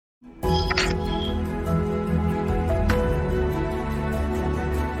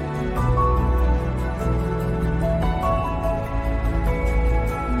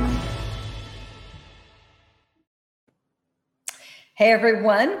Hey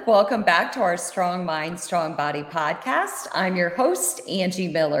everyone, welcome back to our Strong Mind, Strong Body podcast. I'm your host, Angie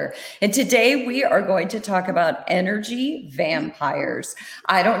Miller, and today we are going to talk about energy vampires.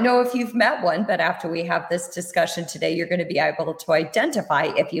 I don't know if you've met one, but after we have this discussion today, you're going to be able to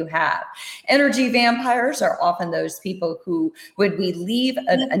identify if you have. Energy vampires are often those people who, when we leave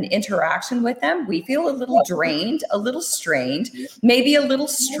an interaction with them, we feel a little drained, a little strained, maybe a little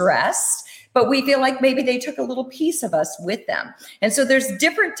stressed, but we feel like maybe they took a little piece of us with them. And so there's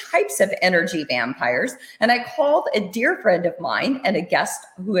different types of energy vampires. And I called a dear friend of mine and a guest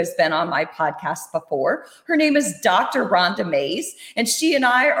who has been on my podcast before. Her name is Dr. Rhonda Mays, and she and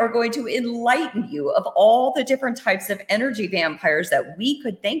I are going to enlighten you of all the different types of energy vampires that we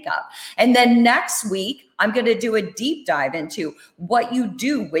could think of. And then next week, I'm going to do a deep dive into what you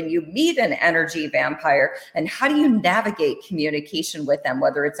do when you meet an energy vampire and how do you navigate communication with them,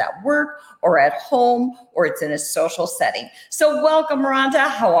 whether it's at work or at home or it's in a social setting. So welcome, Rhonda.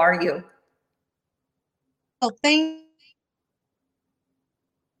 How are you? Oh,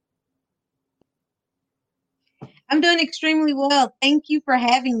 I'm doing extremely well. Thank you for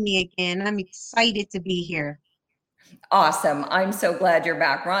having me again. I'm excited to be here. Awesome. I'm so glad you're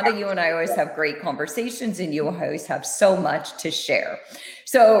back. Rhonda, you and I always have great conversations and you always have so much to share.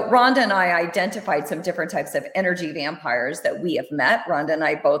 So Rhonda and I identified some different types of energy vampires that we have met. Rhonda and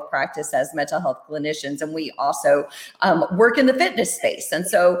I both practice as mental health clinicians, and we also work in the fitness space. And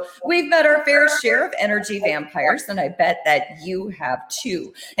so we've met our fair share of energy vampires, and I bet that you have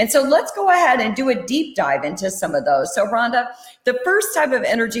too. And so let's go ahead and do a deep dive into some of those. So Rhonda, the first type of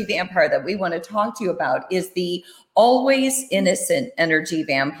energy vampire that we want to talk to you about is the always innocent energy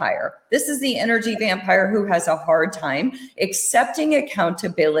vampire. This is the energy vampire who has a hard time accepting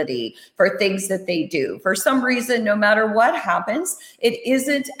accountability for things that they do. For some reason, no matter what happens, it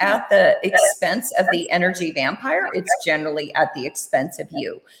isn't at the expense of the energy vampire. It's generally at the expense of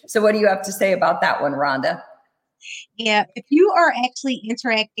you. So what do you have to say about that one, Rhonda? Yeah, if you are actually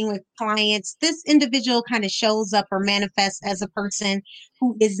interacting with clients, this individual kind of shows up or manifests as a person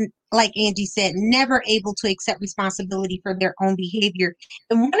who isn't, like Angie said, never able to accept responsibility for their own behavior.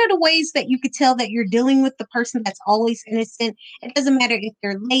 And one of the ways that you could tell that you're dealing with the person that's always innocent, it doesn't matter if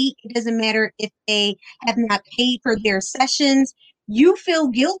they're late, it doesn't matter if they have not paid for their sessions, you feel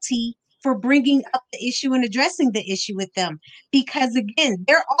guilty for bringing up the issue and addressing the issue with them because again,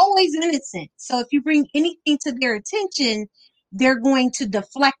 they're always innocent. So if you bring anything to their attention, they're going to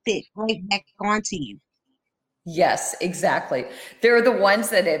deflect it right back onto you. Yes, exactly. They're the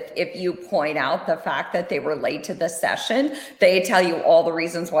ones that if you point out the fact that they were late to the session, they tell you all the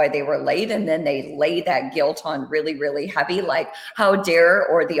reasons why they were late, and then they lay that guilt on really, really heavy, like how dare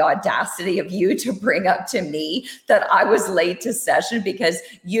or the audacity of you to bring up to me that I was late to session because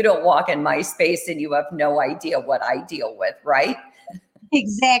you don't walk in my space and you have no idea what I deal with, right?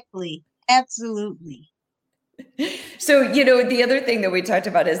 Exactly. Absolutely. So, the other thing that we talked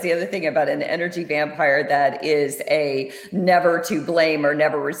about is the other thing about an energy vampire that is a never to blame or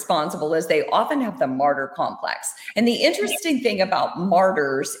never responsible is they often have the martyr complex. And the interesting thing about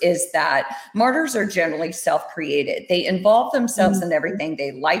martyrs is that martyrs are generally self-created. They involve themselves in everything.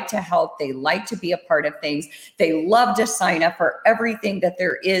 They like to help. They like to be a part of things. They love to sign up for everything that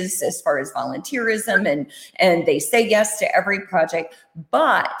there is as far as volunteerism and they say yes to every project,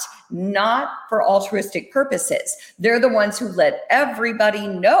 but not for altruistic purposes. They're the ones who let everybody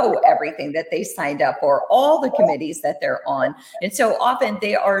know everything that they signed up for, all the committees that they're on. And so often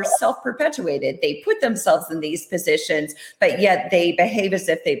they are self-perpetuated. They put themselves in these positions, but yet they behave as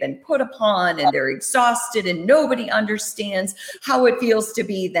if they've been put upon and they're exhausted and nobody understands how it feels to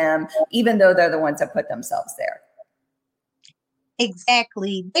be them, even though they're the ones that put themselves there.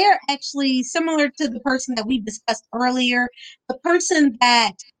 Exactly. They're actually similar to the person that we discussed earlier, the person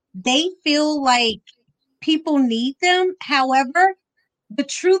that they feel like people need them. However, the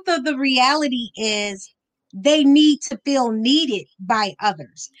truth of the reality is they need to feel needed by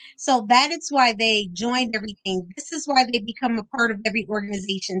others. So that is why they joined everything. This is why they become a part of every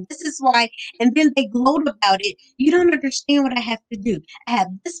organization. This is why, and then they gloat about it. You don't understand what I have to do. I have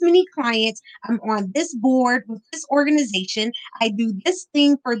this many clients. I'm on this board with this organization. I do this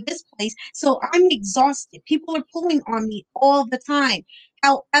thing for this place. So I'm exhausted. People are pulling on me all the time.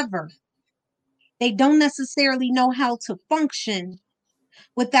 However, they don't necessarily know how to function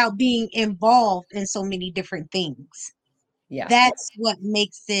without being involved in so many different things. Yeah. That's what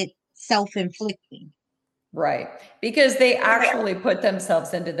makes it self-inflicting. Right. Because they actually put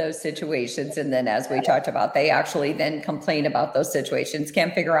themselves into those situations. And then, as we talked about, they actually then complain about those situations,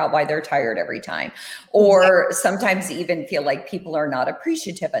 can't figure out why they're tired every time, or sometimes even feel like people are not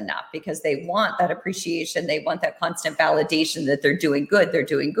appreciative enough because they want that appreciation. They want that constant validation that they're doing good, they're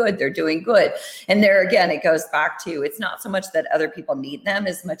doing good, they're doing good. And there again, it goes back to it's not so much that other people need them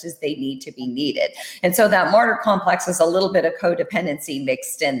as much as they need to be needed. And so that martyr complex is a little bit of codependency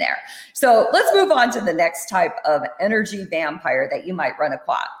mixed in there. So let's move on to the next type of energy vampire that you might run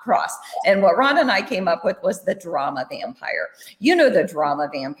across. And what Ron and I came up with was the drama vampire. You know, the drama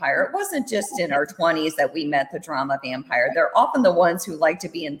vampire, it wasn't just in our 20s that we met the drama vampire. They're often the ones who like to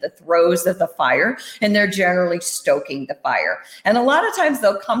be in the throes of the fire, and they're generally stoking the fire. And a lot of times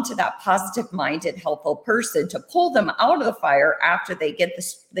they'll come to that positive minded, helpful person to pull them out of the fire after they get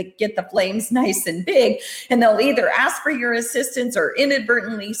the flames nice and big. And they'll either ask for your assistance or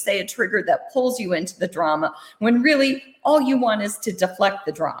inadvertently say a trigger that pulls you into the drama, when really all you want is to deflect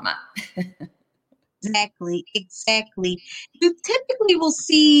the drama. Exactly. You typically will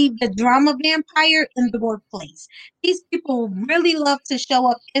see the drama vampire in the workplace. These people really love to show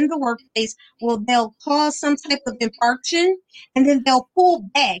up in the workplace. Well, they'll cause some type of infarction and then they'll pull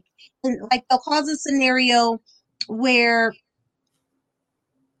back, and like they'll cause a scenario where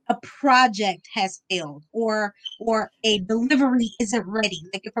a project has failed or a delivery isn't ready.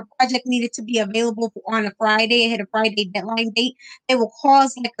 Like if a project needed to be available on a Friday, ahead of Friday deadline date, they will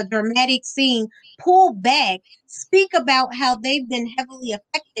cause like a dramatic scene, pull back, speak about how they've been heavily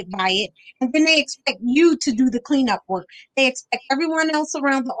affected by it, and then they expect you to do the cleanup work. They expect everyone else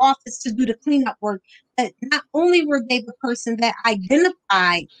around the office to do the cleanup work. But not only were they the person that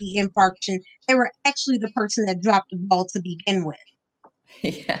identified the infarction, they were actually the person that dropped the ball to begin with.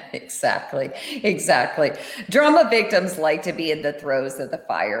 Yeah, exactly. Drama victims like to be in the throes of the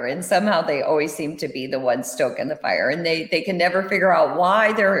fire, and somehow they always seem to be the ones stoking the fire, and they can never figure out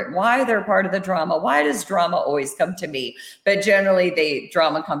why they're part of the drama. Why does drama always come to me? But generally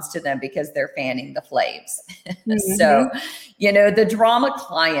drama comes to them because they're fanning the flames. Mm-hmm. So, the drama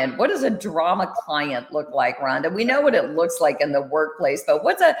client, what does a drama client look like, Rhonda? We know what it looks like in the workplace, but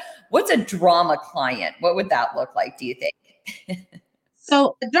what's a drama client? What would that look like, do you think?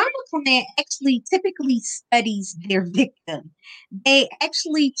 So a drama client actually typically studies their victim. They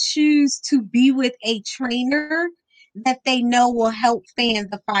actually choose to be with a trainer that they know will help fan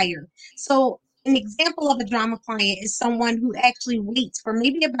the fire. So an example of a drama client is someone who actually waits for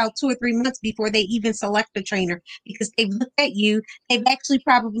maybe about 2 or 3 months before they even select a trainer, because they've looked at you. They've actually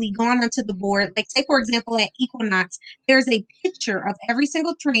probably gone onto the board. Like say, for example, at Equinox, there's a picture of every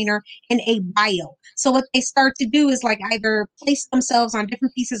single trainer in a bio. So what they start to do is like either place themselves on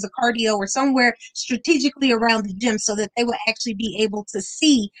different pieces of cardio or somewhere strategically around the gym so that they will actually be able to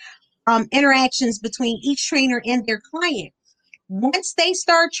see interactions between each trainer and their client. Once they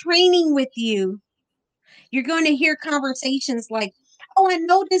start training with you, you're going to hear conversations like, oh, I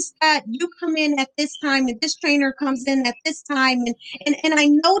noticed that you come in at this time and this trainer comes in at this time. And I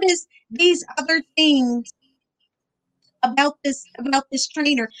noticed these other things about this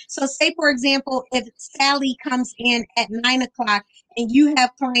trainer. So say, for example, if Sally comes in at 9 o'clock and you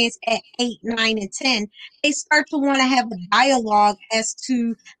have clients at 8, 9, and 10, they start to want to have a dialogue as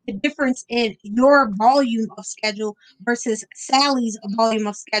to the difference in your volume of schedule versus Sally's volume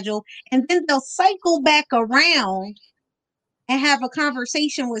of schedule. And then they'll cycle back around and have a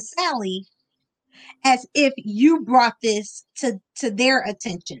conversation with Sally as if you brought this to their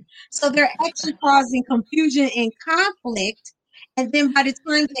attention. So they're actually causing confusion and conflict. And then by the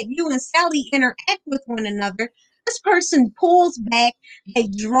time that you and Sally interact with one another, this person pulls back, they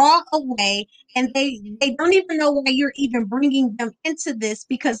draw away, and they don't even know why you're even bringing them into this,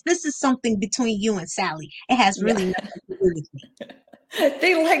 because this is something between you and Sally. It has really nothing to do with me.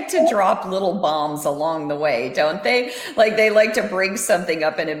 They like to drop little bombs along the way, don't they? Like they like to bring something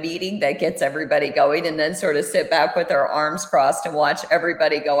up in a meeting that gets everybody going and then sort of sit back with their arms crossed and watch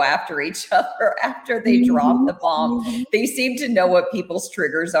everybody go after each other after they drop the bomb. They seem to know what people's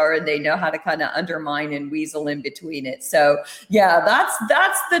triggers are, and they know how to kind of undermine and weasel in between it. So yeah,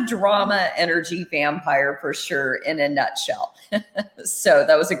 that's the drama energy vampire for sure in a nutshell. So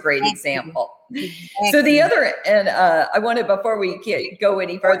that was a great example. So the other, and I wanted, before we go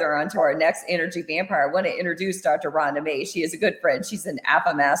any further onto our next energy vampire, I want to introduce Dr. Rhonda May. She is a good friend. She's an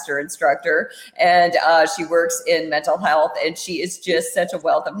APA master instructor, and she works in mental health, and she is just such a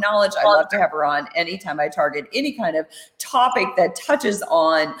wealth of knowledge. I love to have her on anytime I target any kind of topic that touches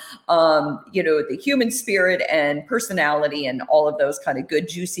on, the human spirit and personality and all of those kind of good,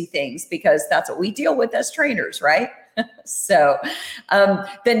 juicy things, because that's what we deal with as trainers, right? So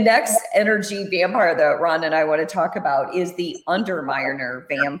the next energy vampire that Ron and I want to talk about is the Underminer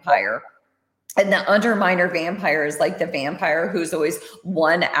vampire. And the Underminer vampire is like the vampire who's always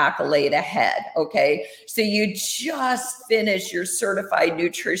one accolade ahead. Okay. So you just finish your certified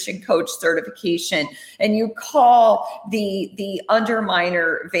nutrition coach certification and you call the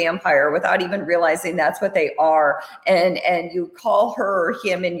Underminer vampire without even realizing that's what they are. And you call her or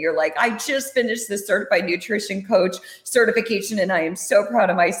him and you're like, I just finished the certified nutrition coach certification and I am so proud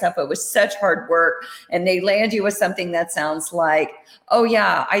of myself. It was such hard work. And they land you with something that sounds like, oh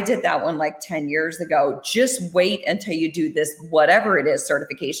yeah, I did that one like 10 years ago. Just wait until you do this, whatever it is,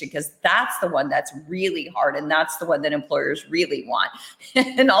 certification, because that's the one that's really hard. And that's the one that employers really want.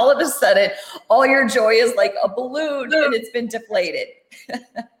 And all of a sudden, all your joy is like a balloon and it's been deflated.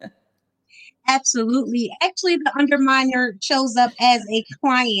 Absolutely. Actually, the Underminer shows up as a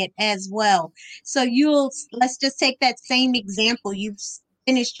client as well. So let's just take that same example. You've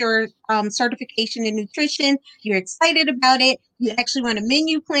finished your certification in nutrition. You're excited about it. You actually want a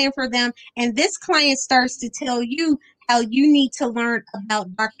menu plan for them. And this client starts to tell you how you need to learn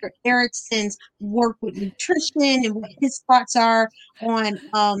about Dr. Erickson's work with nutrition and what his thoughts are on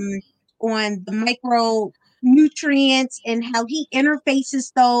the micronutrients and how he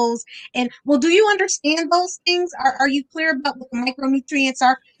interfaces those. And well, do you understand those things? Are you clear about what the micronutrients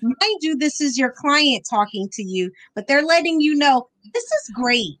are? Mind you, this is your client talking to you, but they're letting you know this is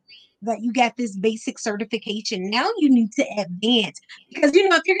great that you got this basic certification. Now you need to advance because,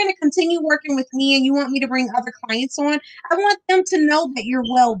 if you're going to continue working with me and you want me to bring other clients on, I want them to know that you're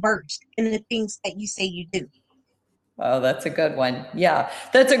well versed in the things that you say you do. Oh, that's a good one. Yeah,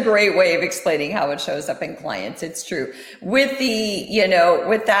 that's a great way of explaining how it shows up in clients. It's true. With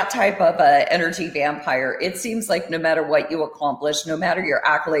with that type of energy vampire, it seems like no matter what you accomplish, no matter your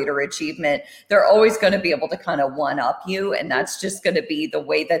accolade or achievement, they're always going to be able to kind of one up you. And that's just going to be the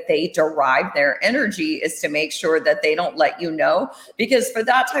way that they derive their energy, is to make sure that they don't let you know. Because for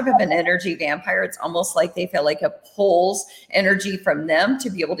that type of an energy vampire, it's almost like they feel like it pulls energy from them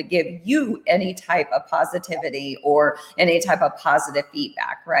to be able to give you any type of positivity or any type of positive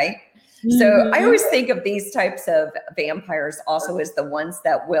feedback, right? Mm-hmm. So I always think of these types of vampires also as the ones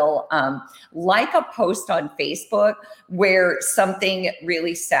that will like a post on Facebook where something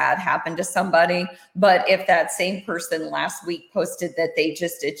really sad happened to somebody. But if that same person last week posted that they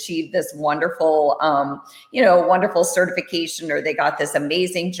just achieved this wonderful, wonderful certification, or they got this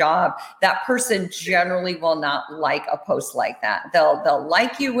amazing job, that person generally will not like a post like that. They'll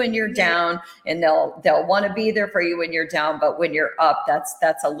like you when you're down, and they'll want to be there for you when you're down. But when you're up,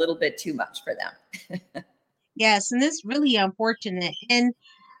 that's a little bit too much for them. Yes, and it's really unfortunate. And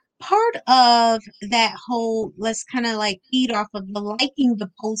part of that whole, let's kind of like feed off of the liking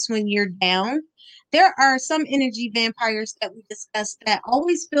the post when you're down. There are some energy vampires that we discussed that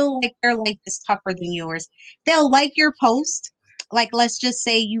always feel like their life is tougher than yours. They'll like your post. Like, let's just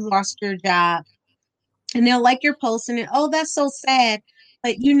say you lost your job, and they'll like your post and oh, that's so sad.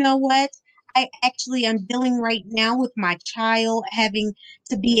 But you know what? I'm dealing right now with my child having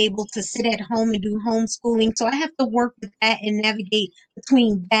to be able to sit at home and do homeschooling. So I have to work with that and navigate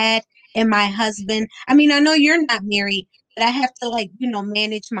between that and my husband. I mean, I know you're not married, but I have to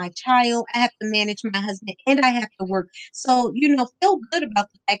manage my child. I have to manage my husband and I have to work. So, feel good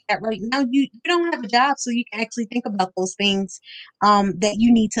about the fact that right now you don't have a job, so you can actually think about those things that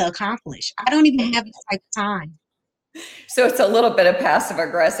you need to accomplish. I don't even have this type of time. So it's a little bit of passive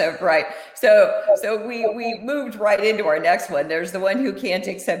aggressive, right? So we moved right into our next one. There's the one who can't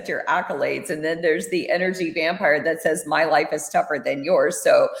accept your accolades. And then there's the energy vampire that says, my life is tougher than yours.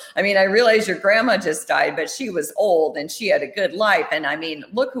 So, I mean, I realize your grandma just died, but she was old and she had a good life. And I mean,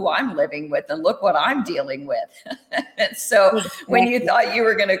 look who I'm living with and look what I'm dealing with. And so when you thought you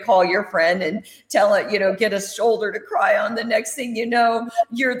were going to call your friend and tell it, get a shoulder to cry on, the next thing you know,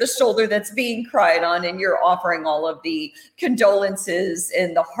 you're the shoulder that's being cried on and you're offering all of the condolences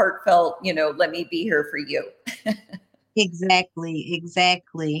and the heartfelt, let me be here for you. Exactly.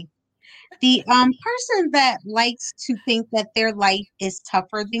 The person that likes to think that their life is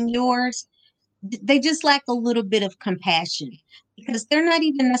tougher than yours, they just lack a little bit of compassion because they're not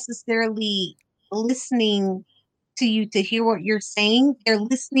even necessarily listening to you to hear what you're saying. They're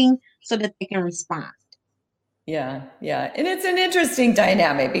listening so that they can respond. Yeah. And it's an interesting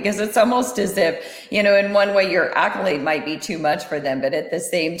dynamic because it's almost as if, in one way your accolade might be too much for them, but at the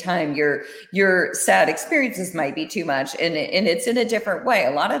same time, your sad experiences might be too much. And it's in a different way.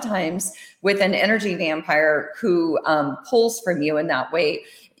 A lot of times with an energy vampire who pulls from you in that way,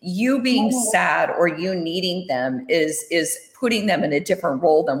 you being sad or you needing them is putting them in a different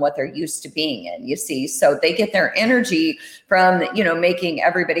role than what they're used to being in, you see. So they get their energy from, making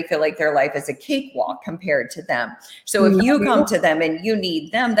everybody feel like their life is a cakewalk compared to them. So if you come to them and you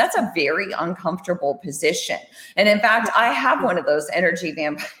need them, that's a very uncomfortable position. And in fact, I have one of those energy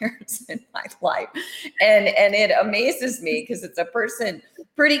vampires in my life. And it amazes me because it's a person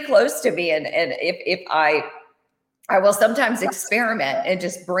pretty close to me. And if I will sometimes experiment and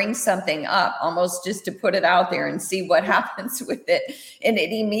just bring something up almost just to put it out there and see what happens with it. And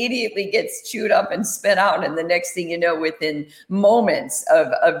it immediately gets chewed up and spit out. And the next thing you know, within moments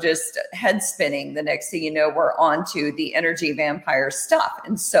of just head spinning, the next thing you know, we're on to the energy vampire stuff.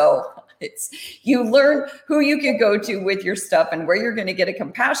 And so you learn who you can go to with your stuff and where you're going to get a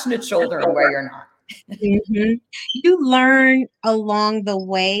compassionate shoulder and where you're not. Mm-hmm. You learn along the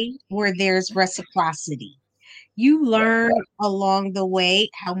way where there's reciprocity. You learn along the way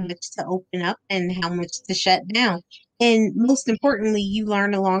how much to open up and how much to shut down. And most importantly, you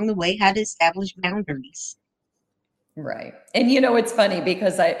learn along the way how to establish boundaries. Right. And it's funny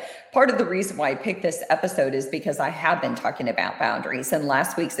because part of the reason why I picked this episode is because I have been talking about boundaries, and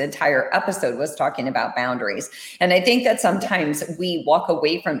last week's entire episode was talking about boundaries. And I think that sometimes we walk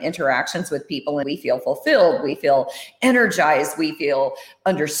away from interactions with people and we feel fulfilled, we feel energized, we feel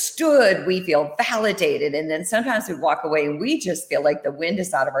understood, we feel validated. And then sometimes we walk away and we just feel like the wind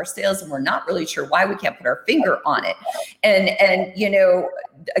is out of our sails and we're not really sure why. We can't put our finger on it. And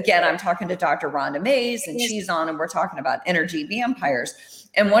again, I'm talking to Dr. Rhonda Mays, and she's on, and we're talking about energy vampires.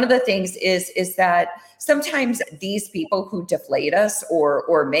 And one of the things is that sometimes these people who deflate us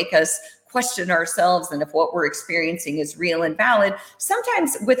or make us question ourselves and if what we're experiencing is real and valid,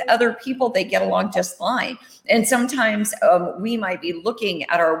 sometimes with other people, they get along just fine. And sometimes we might be looking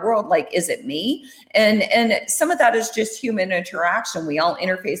at our world like, is it me? And some of that is just human interaction. We all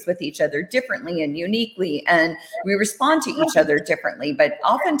interface with each other differently and uniquely, and we respond to each other differently. But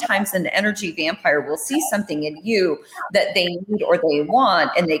oftentimes an energy vampire will see something in you that they need or they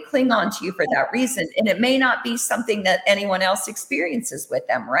want, and they cling on to you for that reason. And it may not be something that anyone else experiences with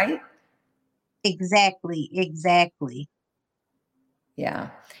them, right? Exactly. Yeah.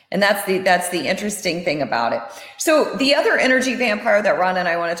 And that's the interesting thing about it. So the other energy vampire that Ron and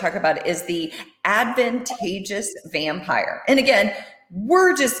I want to talk about is the advantageous vampire. And again,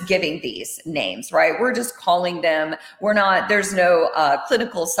 we're just giving these names, right? We're just calling them. There's no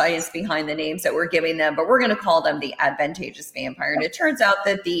clinical science behind the names that we're giving them, but we're going to call them the advantageous vampire. And it turns out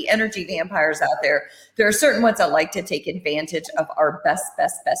that the energy vampires out there are certain ones that like to take advantage of our best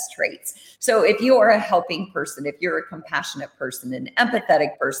traits. So if you are a helping person, if you're a compassionate person, an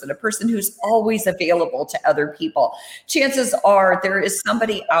empathetic person, a person who's always available to other people, chances are there is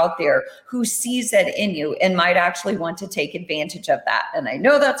somebody out there who sees that in you and might actually want to take advantage of that. And I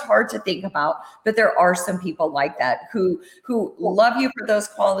know that's hard to think about, but there are some people like that who love you for those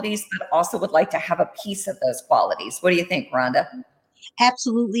qualities, but also would like to have a piece of those qualities. What do you think, Rhonda?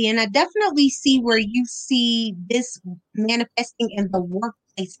 Absolutely. And I definitely see where you see this manifesting in the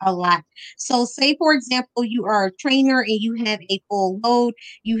workplace a lot. So say, for example, you are a trainer and you have a full load,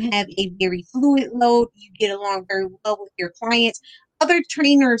 you have a very fluid load, you get along very well with your clients. Other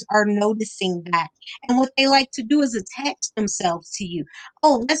trainers are noticing that. And what they like to do is attach themselves to you.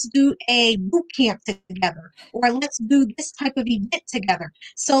 Oh, let's do a boot camp together, or let's do this type of event together,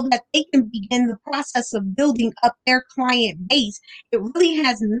 so that they can begin the process of building up their client base. It really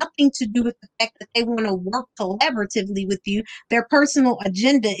has nothing to do with the fact that they want to work collaboratively with you. Their personal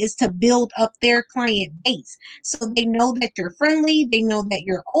agenda is to build up their client base. So they know that you're friendly, they know that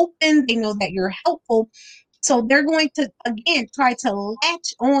you're open, they know that you're helpful. So they're going to, again, try to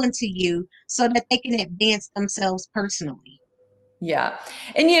latch on to you so that they can advance themselves personally. Yeah.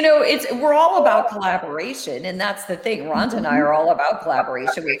 And we're all about collaboration. And that's the thing. Rhonda and I are all about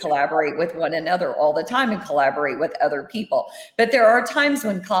collaboration. We collaborate with one another all the time and collaborate with other people. But there are times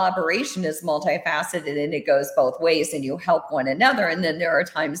when collaboration is multifaceted and it goes both ways and you help one another. And then there are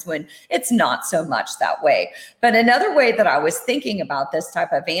times when it's not so much that way. But another way that I was thinking about this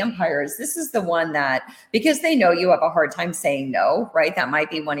type of vampire is this is the one that, because they know you have a hard time saying no, right? That might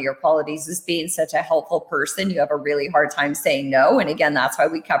be one of your qualities, is being such a helpful person. You have a really hard time saying no. And again, that's why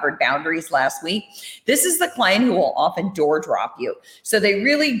we covered boundaries last week. This is the client who will often door drop you. So they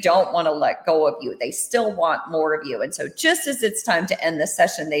really don't want to let go of you. They still want more of you. And so just as it's time to end the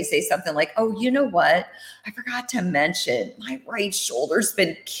session, they say something like, oh, you know what? I forgot to mention my right shoulder's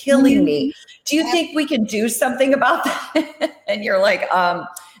been killing me. Do you think we can do something about that? And you're like,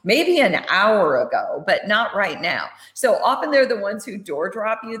 maybe an hour ago, but not right now. So often they're the ones who door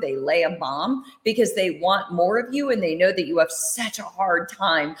drop you. They lay a bomb because they want more of you, and they know that you have such a hard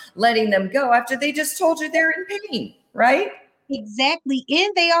time letting them go after they just told you they're in pain, right? Exactly.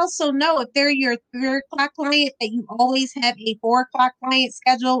 And they also know if they're your 3 o'clock client that you always have a 4 o'clock client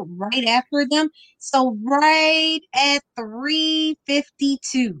scheduled right after them. So right at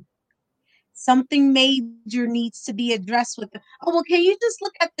 3:52, something major needs to be addressed with them. Oh, well, can you just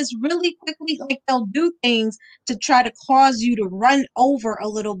look at this really quickly? Like they'll do things to try to cause you to run over a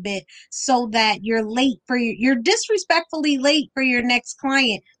little bit so that you're late for you're disrespectfully late for your next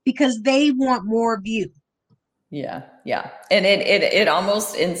client because they want more of you. Yeah, yeah. And it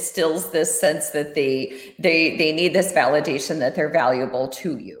almost instills this sense that they need this validation that they're valuable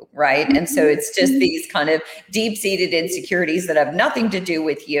to you, right? And so it's just these kind of deep-seated insecurities that have nothing to do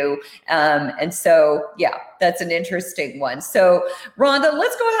with you. And so yeah, that's an interesting one. So Rhonda,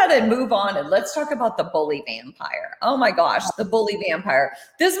 let's go ahead and move on and let's talk about the bully vampire. Oh my gosh, the bully vampire.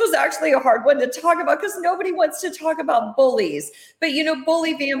 This was actually a hard one to talk about because nobody wants to talk about bullies. But you know,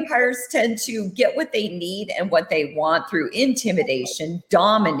 bully vampires tend to get what they need and what they want through intimidation,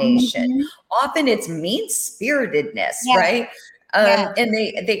 domination. Often it's mean-spiritedness, Yeah. right? Yeah. And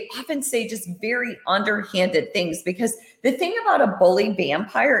they often say just very underhanded things, because the thing about a bully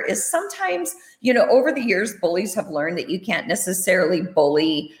vampire is sometimes, you know, over the years, bullies have learned that you can't necessarily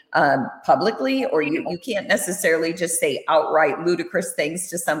bully publicly, or you can't necessarily just say outright ludicrous things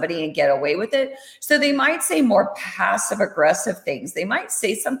to somebody and get away with it. So they might say more passive aggressive things. They might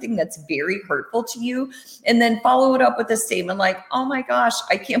say something that's very hurtful to you and then follow it up with a statement like, oh my gosh,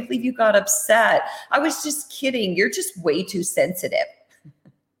 I can't believe you got upset. I was just kidding. You're just way too sensitive.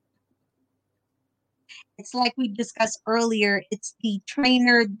 It's like we discussed earlier, it's the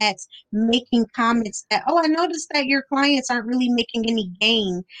trainer that's making comments that, oh, I noticed that your clients aren't really making any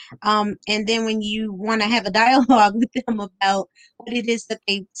gain. And then when you want to have a dialogue with them about what it is that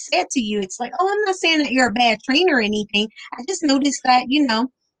they said to you, it's like, oh, I'm not saying that you're a bad trainer or anything. I just noticed that, you know,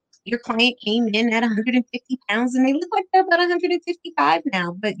 your client came in at 150 pounds and they look like they're about 155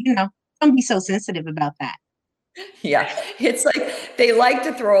 now. But, you know, don't be so sensitive about that. Yeah, it's like they like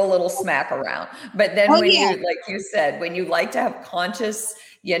to throw a little smack around. But then Oh, when yeah. you, like you said, when you like to have conscious,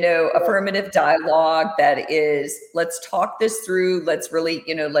 you know, affirmative dialogue that is, let's talk this through, let's really,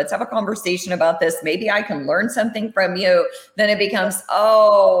 you know, let's have a conversation about this. Maybe I can learn something from you. Then it becomes,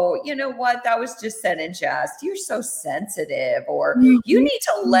 oh, you know what? That was just said in jest. You're so sensitive, or you need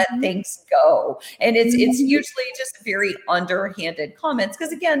to let things go. And it's usually just very underhanded comments.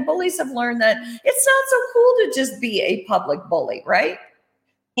 Because again, bullies have learned that it's not so cool to just be a public bully, right?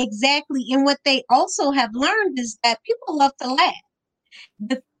 Exactly. And what they also have learned is that people love to laugh.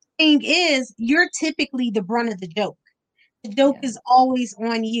 The thing is, you're typically the brunt of the joke. The joke Yeah. is always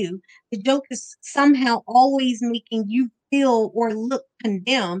on you. The joke is somehow always making you feel or look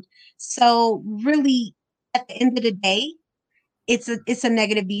condemned. So really, at the end of the day, it's a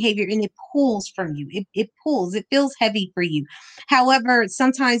negative behavior and it pulls from you. It pulls. It feels heavy for you. However,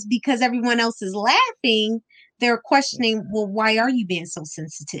 sometimes because everyone else is laughing, they're questioning, well, why are you being so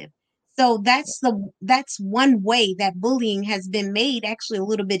sensitive? So that's one way that bullying has been made actually a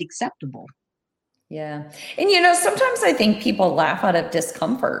little bit acceptable. Yeah. And you know, sometimes I think people laugh out of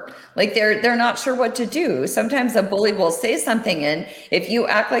discomfort. Like they're not sure what to do. Sometimes a bully will say something, and if you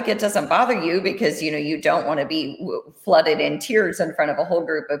act like it doesn't bother you because you know you don't want to be flooded in tears in front of a whole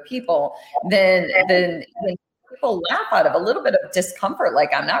group of people, then people laugh out of a little bit of discomfort,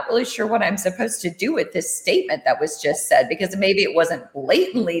 like I'm not really sure what I'm supposed to do with this statement that was just said, because maybe it wasn't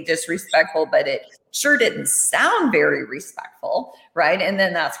blatantly disrespectful, but it sure didn't sound very respectful, right? And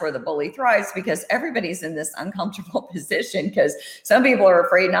then that's where the bully thrives, because everybody's in this uncomfortable position because some people are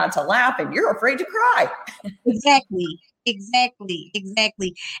afraid not to laugh and you're afraid to cry. Exactly. Exactly. It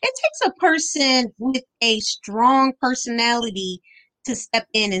takes a person with a strong personality to step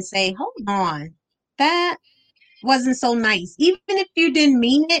in and say, hold on, that wasn't so nice. Even if you didn't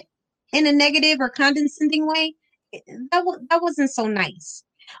mean it in a negative or condescending way, that wasn't so nice.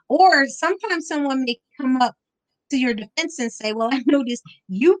 Or sometimes someone may come up to your defense and say, well, I noticed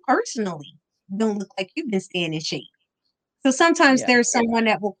you personally don't look like you've been staying in shape. So sometimes Yeah. there's someone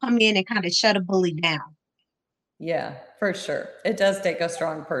that will come in and kind of shut a bully down. Yeah. For sure. It does take a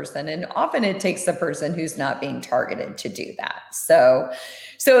strong person, and often it takes the person who's not being targeted to do that. So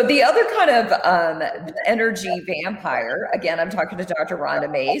the other kind of energy vampire, again, I'm talking to Dr.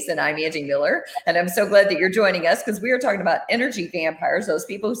 Rhonda Mays, and I'm Angie Miller, and I'm so glad that you're joining us because we are talking about energy vampires, those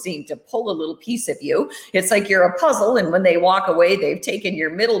people who seem to pull a little piece of you. It's like you're a puzzle, and when they walk away, they've taken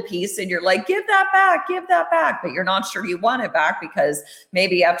your middle piece, and you're like, give that back, but you're not sure you want it back because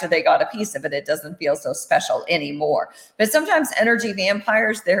maybe after they got a piece of it, it doesn't feel so special anymore. But sometimes energy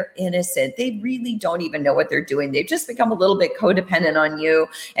vampires, they're innocent. They really don't even know what they're doing. They've just become a little bit codependent on you.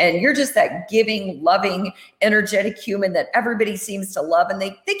 And you're just that giving, loving, energetic human that everybody seems to love. And they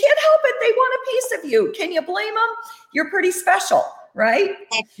can't help it. They want a piece of you. Can you blame them? You're pretty special, right?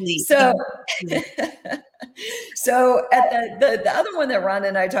 Exactly. So, so at the other one that Ron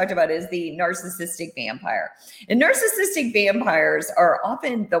and I talked about is the narcissistic vampire. And narcissistic vampires are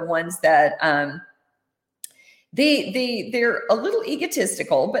often the ones that they're a little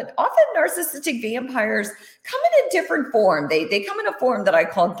egotistical, but often narcissistic vampires come in a different form. They come in a form that I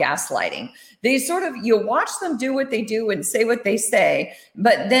call gaslighting. They sort of, you watch them do what they do and say what they say,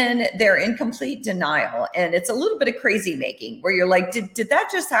 but then they're in complete denial. And it's a little bit of crazy making where you're like, did that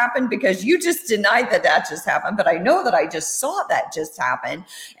just happen? Because you just denied that just happened, but I know that I just saw that just happen.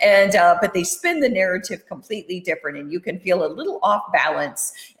 And, but they spin the narrative completely different, and you can feel a little off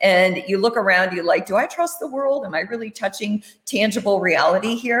balance. And you look around, you're like, do I trust the world? Am I really touching tangible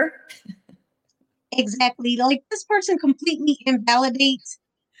reality here? Exactly. Like, this person completely invalidates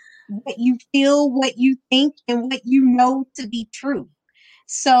what you feel, what you think, and what you know to be true.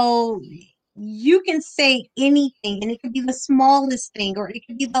 So you can say anything, and it could be the smallest thing, or it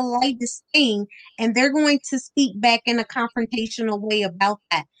could be the lightest thing, and they're going to speak back in a confrontational way about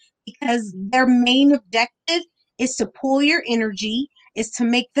that, because their main objective is to pull your energy, is to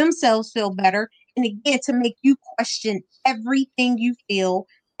make themselves feel better, and again, to make you question everything you feel,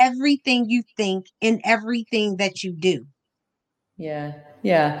 everything you think, and everything that you do. Yeah.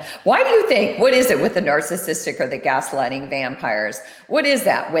 Yeah. Why do you think, what is it with the narcissistic or the gaslighting vampires? What is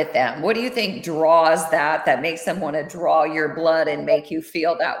that with them? What do you think draws that makes them want to draw your blood and make you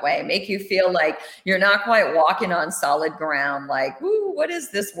feel that way? Make you feel like you're not quite walking on solid ground, like, ooh, what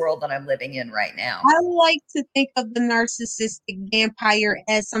is this world that I'm living in right now? I like to think of the narcissistic vampire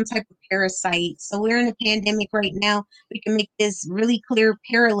as some type of parasite. So we're in a pandemic right now. We can make this really clear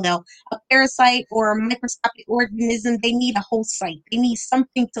parallel. A parasite or a microscopic organism, they need a host site. They need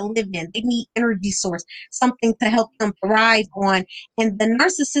something to live in. They need energy source, something to help them thrive on. And the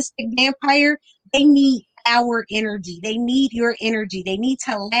narcissistic vampire, they need our energy. They need your energy. They need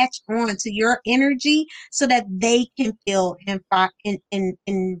to latch on to your energy so that they can feel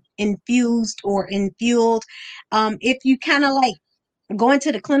infused or infueled. If you kind of like go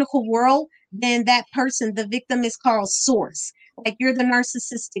into the clinical world, then that person, the victim, is called source. Like, you're the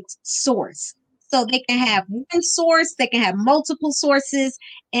narcissistic source. So they can have one source, they can have multiple sources,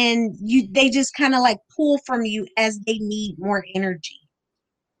 and they just kind of like pull from you as they need more energy.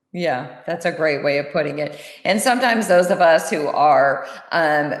 Yeah, that's a great way of putting it. And sometimes those of us who are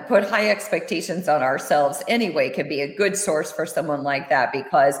put high expectations on ourselves anyway can be a good source for someone like that,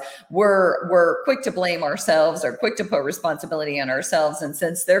 because we're quick to blame ourselves or quick to put responsibility on ourselves. And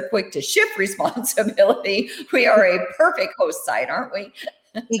since they're quick to shift responsibility, we are a perfect host site, aren't we?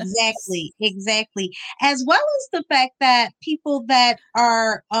 Exactly. As well as the fact that people that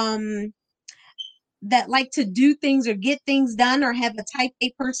are that like to do things or get things done or have a type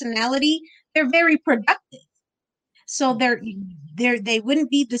A personality, they're very productive. So they wouldn't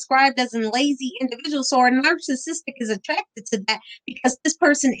be described as a lazy individual. So our narcissistic is attracted to that because this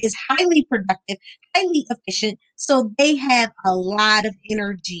person is highly productive, highly efficient. So they have a lot of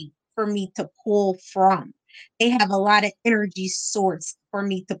energy for me to pull from. They have a lot of energy source for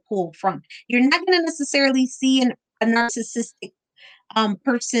me to pull from. You're not going to necessarily see a narcissistic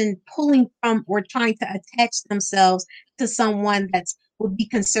person pulling from or trying to attach themselves to someone that's would be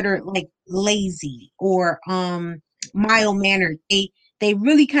considered like lazy or mild mannered. They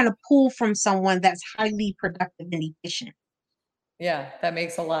really kind of pull from someone that's highly productive and efficient. Yeah, that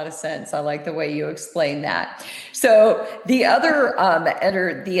makes a lot of sense. I like the way you explain that. So the other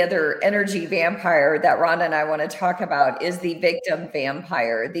energy vampire that Ron and I want to talk about is the victim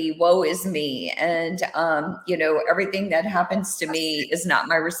vampire, the woe is me. And everything that happens to me is not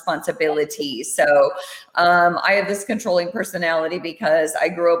my responsibility. So I have this controlling personality because I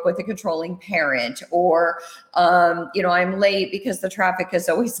grew up with a controlling parent, or I'm late because the traffic is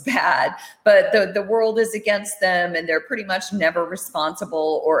always bad, but the world is against them and they're pretty much never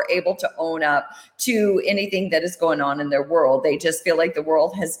responsible or able to own up to anything that is going on in their world. They just feel like the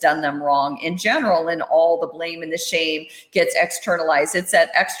world has done them wrong in general, and all the blame and the shame gets externalized. It's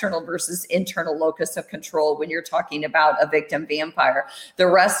that external versus internal locus of control when you're talking about a victim vampire. The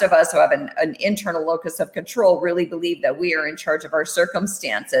rest of us who have an internal locus of control really believe that we are in charge of our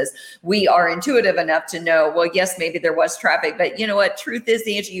circumstances. We are intuitive enough to know, well, yes, maybe there was traffic, but you know what? Truth is,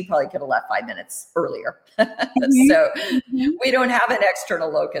 Angie, you probably could have left 5 minutes earlier. So we don't have an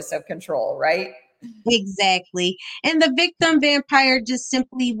external locus of control, right? Exactly. And the victim vampire just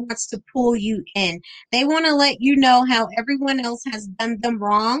simply wants to pull you in. They want to let you know how everyone else has done them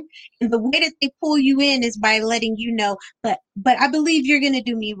wrong. And the way that they pull you in is by letting you know, but I believe you're going to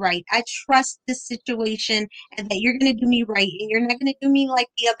do me right. I trust this situation and that you're going to do me right. And you're not going to do me like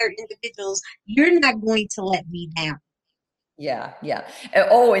the other individuals. You're not going to let me down. Yeah, yeah.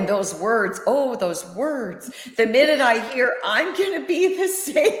 And those words, the minute I hear I'm going to be the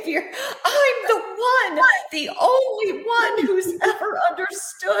savior, I'm the only one who's ever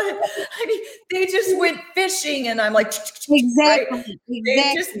understood. I mean, they just went fishing and I'm like, exactly. Right?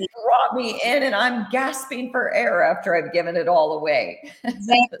 They just brought me in and I'm gasping for air after I've given it all away.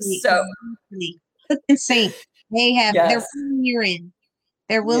 Exactly. So It's insane. They have, they're pulling you in.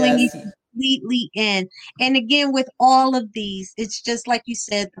 They're willing you completely in. And again, with all of these, it's just like you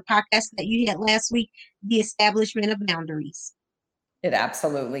said, the podcast that you had last week, the establishment of boundaries. It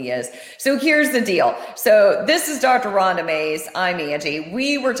absolutely is. So here's the deal. So this is Dr. Rhonda Mays. I'm Angie.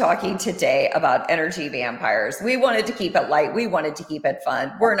 We were talking today about energy vampires. We wanted to keep it light. We wanted to keep it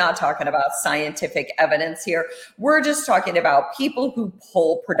fun. We're not talking about scientific evidence here. We're just talking about people who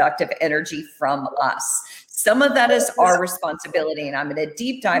pull productive energy from us. Some of that is our responsibility, and I'm going to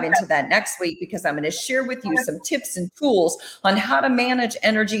deep dive into that next week because I'm going to share with you some tips and tools on how to manage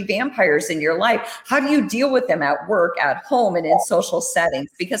energy vampires in your life. How do you deal with them at work, at home, and in social settings?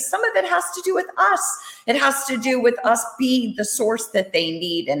 Because some of it has to do with us. It has to do with us being the source that they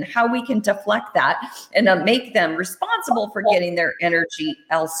need and how we can deflect that and make them responsible for getting their energy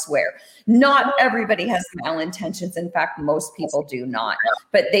elsewhere. Not everybody has malintentions. In fact, most people do not.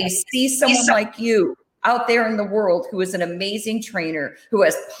 But they see someone like you out there in the world who is an amazing trainer, who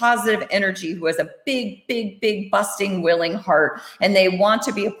has positive energy, who has a big, busting, willing heart, and they want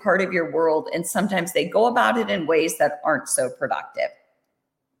to be a part of your world. And sometimes they go about it in ways that aren't so productive.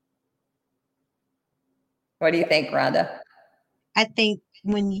 What do you think, Rhonda? I think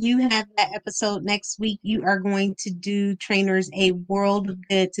when you have that episode next week, you are going to do trainers a world of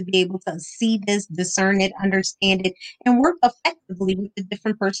good to be able to see this, discern it, understand it, and work effectively with the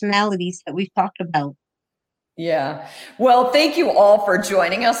different personalities that we've talked about. Yeah. Well, thank you all for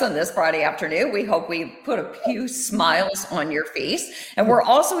joining us on this Friday afternoon. We hope we put a few smiles on your face. And we're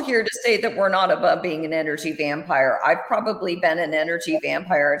also here to say that we're not above being an energy vampire. I've probably been an energy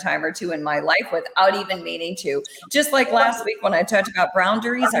vampire a time or two in my life without even meaning to. Just like last week when I talked about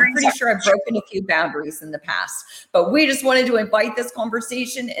boundaries, I'm pretty sure I've broken a few boundaries in the past. But we just wanted to invite this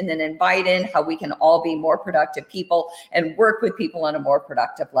conversation and then invite in how we can all be more productive people and work with people on a more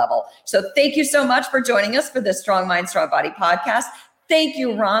productive level. So thank you so much for joining us for the Strong Mind, Strong Body podcast. Thank you,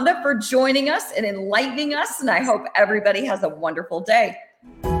 Rhonda, for joining us and enlightening us. And I hope everybody has a wonderful day.